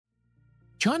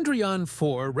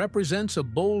Chandrayaan-4 represents a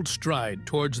bold stride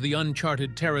towards the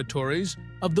uncharted territories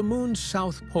of the Moon's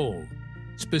south pole,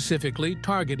 specifically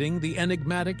targeting the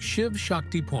enigmatic Shiv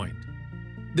Shakti Point.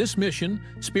 This mission,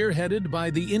 spearheaded by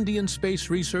the Indian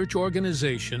Space Research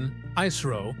Organization,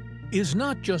 ISRO, is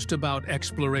not just about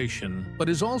exploration, but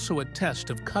is also a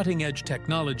test of cutting-edge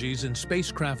technologies in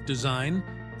spacecraft design,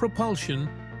 propulsion,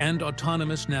 and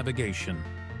autonomous navigation.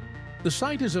 The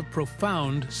site is of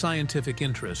profound scientific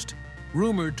interest,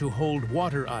 rumored to hold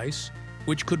water ice,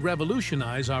 which could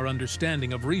revolutionize our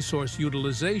understanding of resource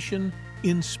utilization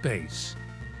in space.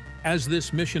 As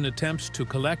this mission attempts to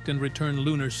collect and return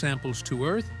lunar samples to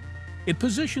Earth, it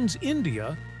positions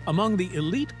India among the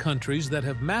elite countries that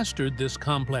have mastered this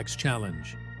complex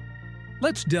challenge.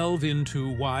 Let's delve into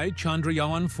why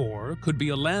Chandrayaan-4 could be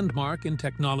a landmark in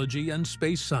technology and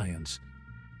space science.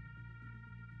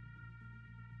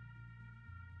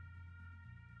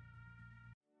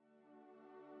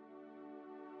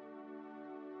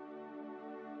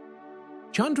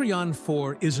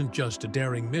 Chandrayaan-4 isn't just a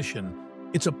daring mission,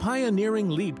 it's a pioneering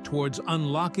leap towards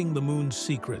unlocking the Moon's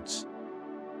secrets.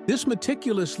 This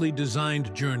meticulously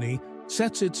designed journey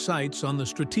sets its sights on the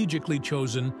strategically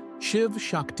chosen Shiv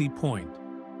Shakti Point,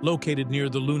 located near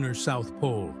the lunar South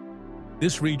Pole.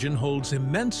 This region holds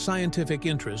immense scientific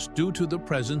interest due to the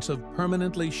presence of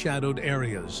permanently shadowed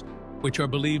areas, which are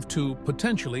believed to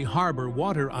potentially harbor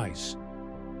water ice.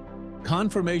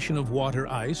 Confirmation of water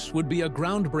ice would be a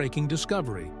groundbreaking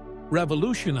discovery,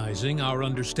 revolutionizing our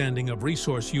understanding of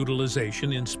resource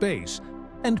utilization in space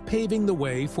and paving the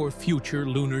way for future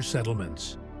lunar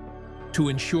settlements. To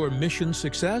ensure mission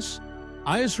success,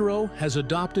 ISRO has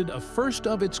adopted a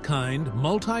first-of-its-kind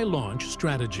multi-launch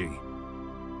strategy.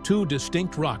 Two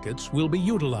distinct rockets will be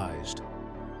utilized: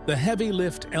 the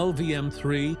heavy-lift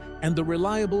LVM-3 and the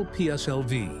reliable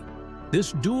PSLV.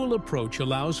 This dual approach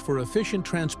allows for efficient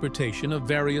transportation of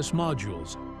various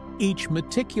modules, each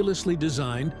meticulously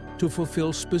designed to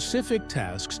fulfill specific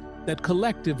tasks that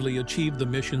collectively achieve the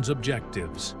mission's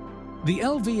objectives. The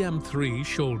LVM-3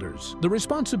 shoulders the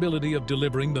responsibility of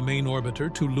delivering the main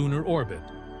orbiter to lunar orbit,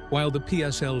 while the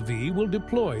PSLV will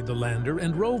deploy the lander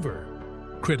and rover,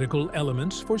 critical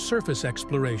elements for surface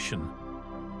exploration.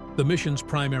 The mission's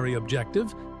primary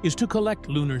objective is to collect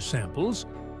lunar samples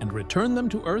and return them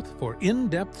to Earth for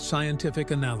in-depth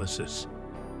scientific analysis.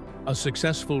 A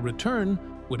successful return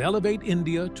would elevate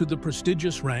India to the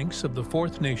prestigious ranks of the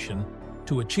fourth nation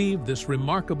to achieve this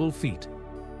remarkable feat,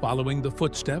 following the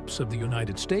footsteps of the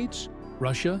United States,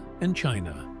 Russia, and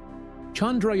China.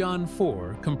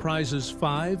 Chandrayaan-4 comprises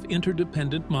 5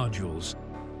 interdependent modules,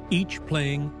 each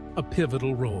playing a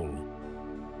pivotal role.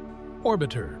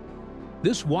 Orbiter.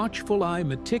 This watchful eye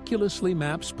meticulously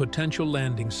maps potential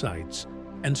landing sites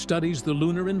and studies the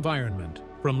lunar environment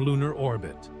from lunar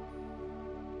orbit.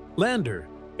 Lander.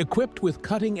 Equipped with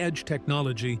cutting-edge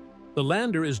technology, the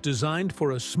lander is designed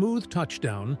for a smooth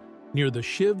touchdown near the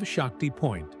Shiv Shakti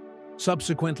Point,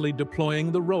 subsequently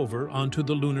deploying the rover onto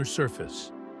the lunar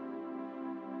surface.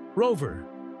 Rover.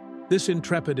 This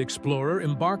intrepid explorer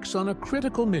embarks on a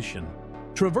critical mission,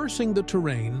 traversing the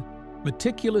terrain,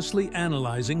 meticulously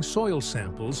analyzing soil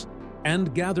samples,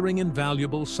 and gathering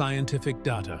invaluable scientific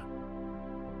data.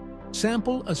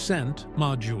 Sample Ascent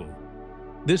Module.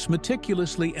 This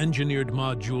meticulously engineered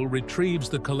module retrieves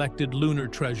the collected lunar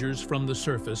treasures from the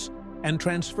surface and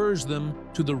transfers them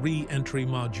to the re-entry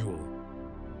module.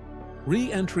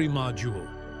 Re-entry module.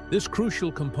 This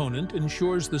crucial component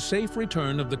ensures the safe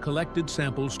return of the collected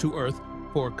samples to Earth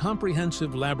for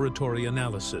comprehensive laboratory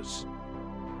analysis.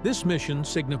 This mission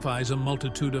signifies a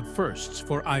multitude of firsts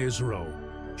for ISRO,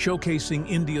 showcasing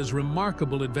India's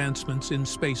remarkable advancements in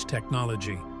space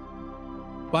technology.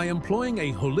 By employing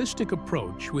a holistic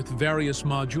approach with various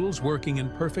modules working in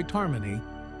perfect harmony,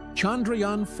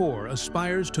 Chandrayaan-4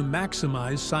 aspires to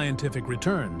maximize scientific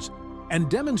returns and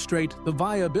demonstrate the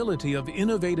viability of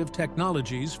innovative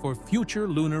technologies for future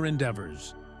lunar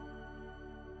endeavors.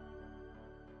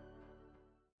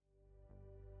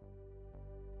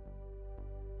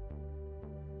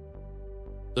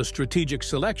 The strategic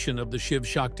selection of the Shiv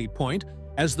Shakti Point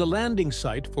as the landing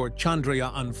site for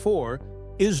Chandrayaan-4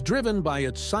 is driven by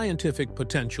its scientific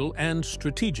potential and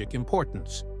strategic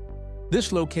importance.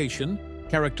 This location,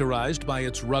 characterized by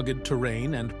its rugged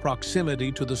terrain and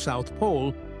proximity to the South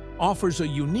Pole, offers a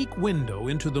unique window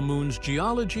into the Moon's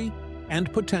geology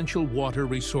and potential water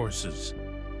resources.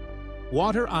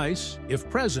 Water ice, if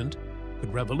present,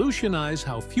 could revolutionize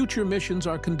how future missions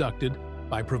are conducted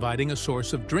by providing a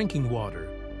source of drinking water,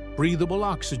 breathable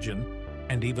oxygen,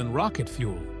 and even rocket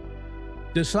fuel.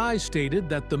 Desai stated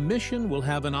that the mission will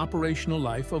have an operational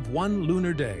life of 1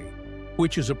 lunar day,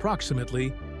 which is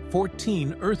approximately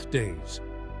 14 Earth days.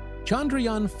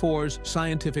 Chandrayaan-4's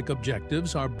scientific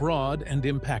objectives are broad and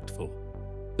impactful.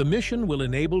 The mission will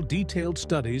enable detailed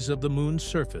studies of the Moon's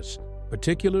surface,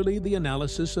 particularly the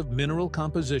analysis of mineral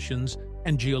compositions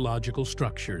and geological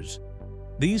structures.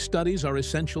 These studies are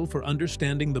essential for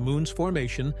understanding the Moon's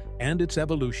formation and its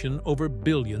evolution over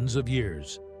billions of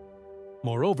years.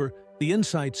 Moreover, the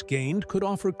insights gained could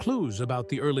offer clues about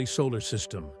the early solar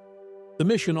system. The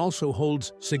mission also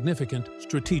holds significant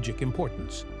strategic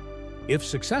importance. If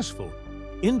successful,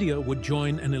 India would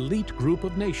join an elite group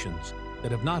of nations that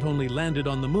have not only landed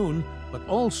on the Moon, but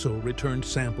also returned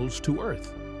samples to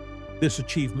Earth. This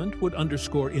achievement would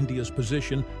underscore India's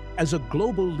position as a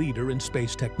global leader in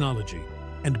space technology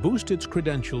and boost its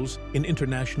credentials in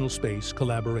international space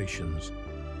collaborations.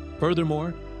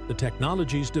 Furthermore, the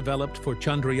technologies developed for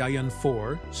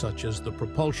Chandrayaan-4, such as the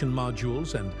propulsion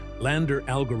modules and lander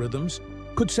algorithms,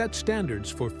 could set standards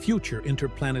for future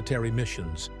interplanetary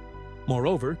missions.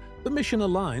 Moreover, the mission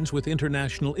aligns with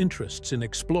international interests in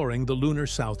exploring the lunar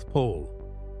South Pole.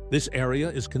 This area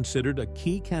is considered a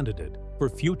key candidate for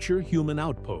future human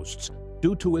outposts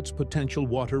due to its potential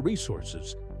water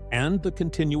resources and the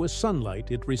continuous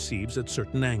sunlight it receives at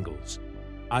certain angles,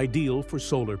 ideal for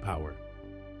solar power.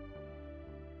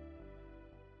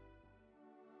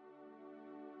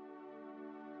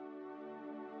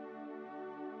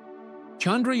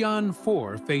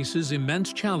 Chandrayaan-4 faces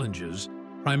immense challenges,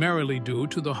 primarily due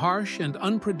to the harsh and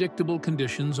unpredictable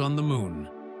conditions on the Moon.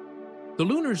 The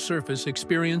lunar surface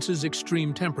experiences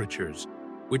extreme temperatures,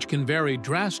 which can vary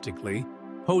drastically,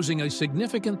 posing a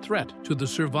significant threat to the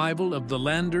survival of the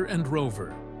lander and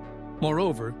rover.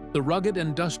 Moreover, the rugged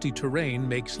and dusty terrain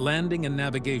makes landing and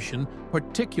navigation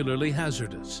particularly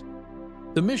hazardous.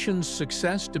 The mission's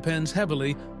success depends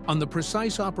heavily on the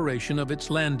precise operation of its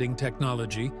landing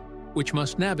technology, which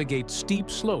must navigate steep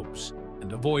slopes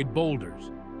and avoid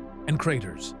boulders and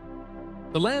craters.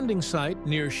 The landing site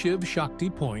near Shiv Shakti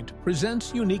Point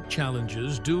presents unique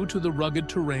challenges due to the rugged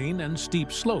terrain and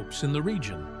steep slopes in the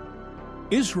region.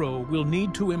 ISRO will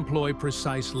need to employ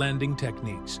precise landing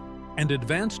techniques and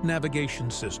advanced navigation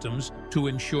systems to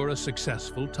ensure a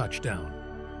successful touchdown.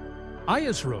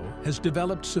 ISRO has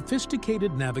developed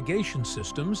sophisticated navigation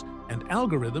systems and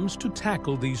algorithms to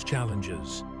tackle these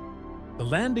challenges. The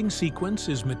landing sequence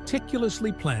is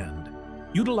meticulously planned,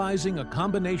 utilizing a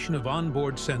combination of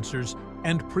onboard sensors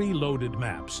and pre-loaded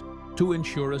maps to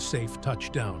ensure a safe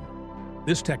touchdown.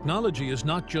 This technology is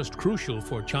not just crucial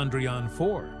for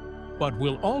Chandrayaan-4, but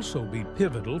will also be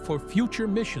pivotal for future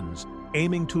missions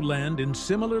aiming to land in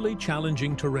similarly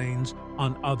challenging terrains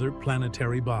on other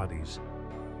planetary bodies.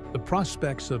 The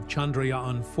prospects of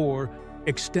Chandrayaan-4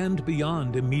 extend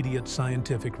beyond immediate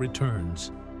scientific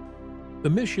returns. The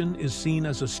mission is seen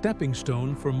as a stepping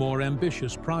stone for more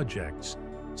ambitious projects,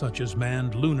 such as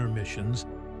manned lunar missions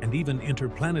and even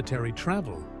interplanetary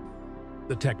travel.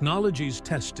 The technologies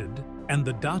tested and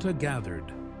the data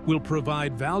gathered will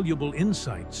provide valuable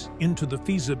insights into the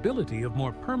feasibility of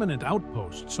more permanent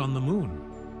outposts on the Moon.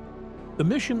 The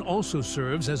mission also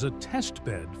serves as a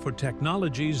testbed for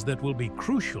technologies that will be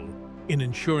crucial in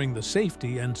ensuring the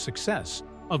safety and success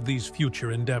of these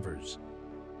future endeavors.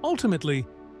 Ultimately,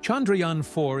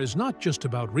 Chandrayaan-4 is not just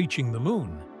about reaching the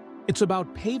Moon. It's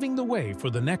about paving the way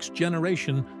for the next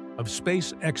generation of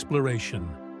space exploration.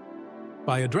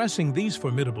 By addressing these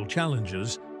formidable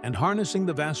challenges and harnessing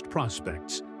the vast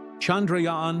prospects,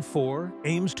 Chandrayaan-4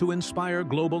 aims to inspire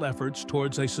global efforts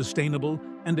towards a sustainable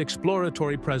and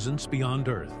exploratory presence beyond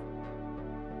Earth.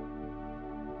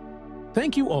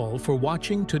 Thank you all for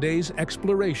watching today's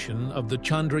exploration of the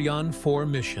Chandrayaan-4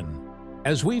 mission.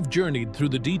 As we've journeyed through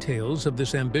the details of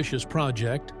this ambitious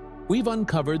project, we've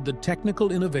uncovered the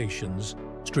technical innovations,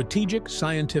 strategic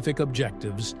scientific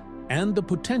objectives, and the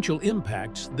potential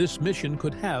impacts this mission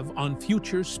could have on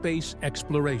future space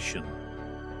exploration.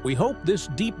 We hope this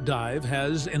deep dive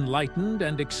has enlightened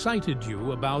and excited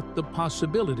you about the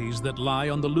possibilities that lie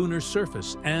on the lunar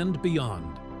surface and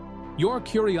beyond. Your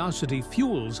curiosity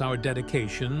fuels our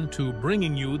dedication to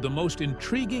bringing you the most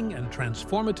intriguing and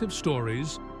transformative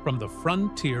stories from the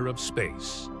frontier of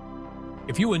space.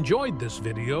 If you enjoyed this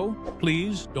video,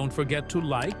 please don't forget to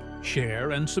like,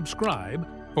 share, and subscribe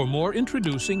for more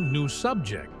introducing new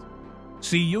subject.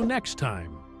 See you next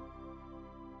time.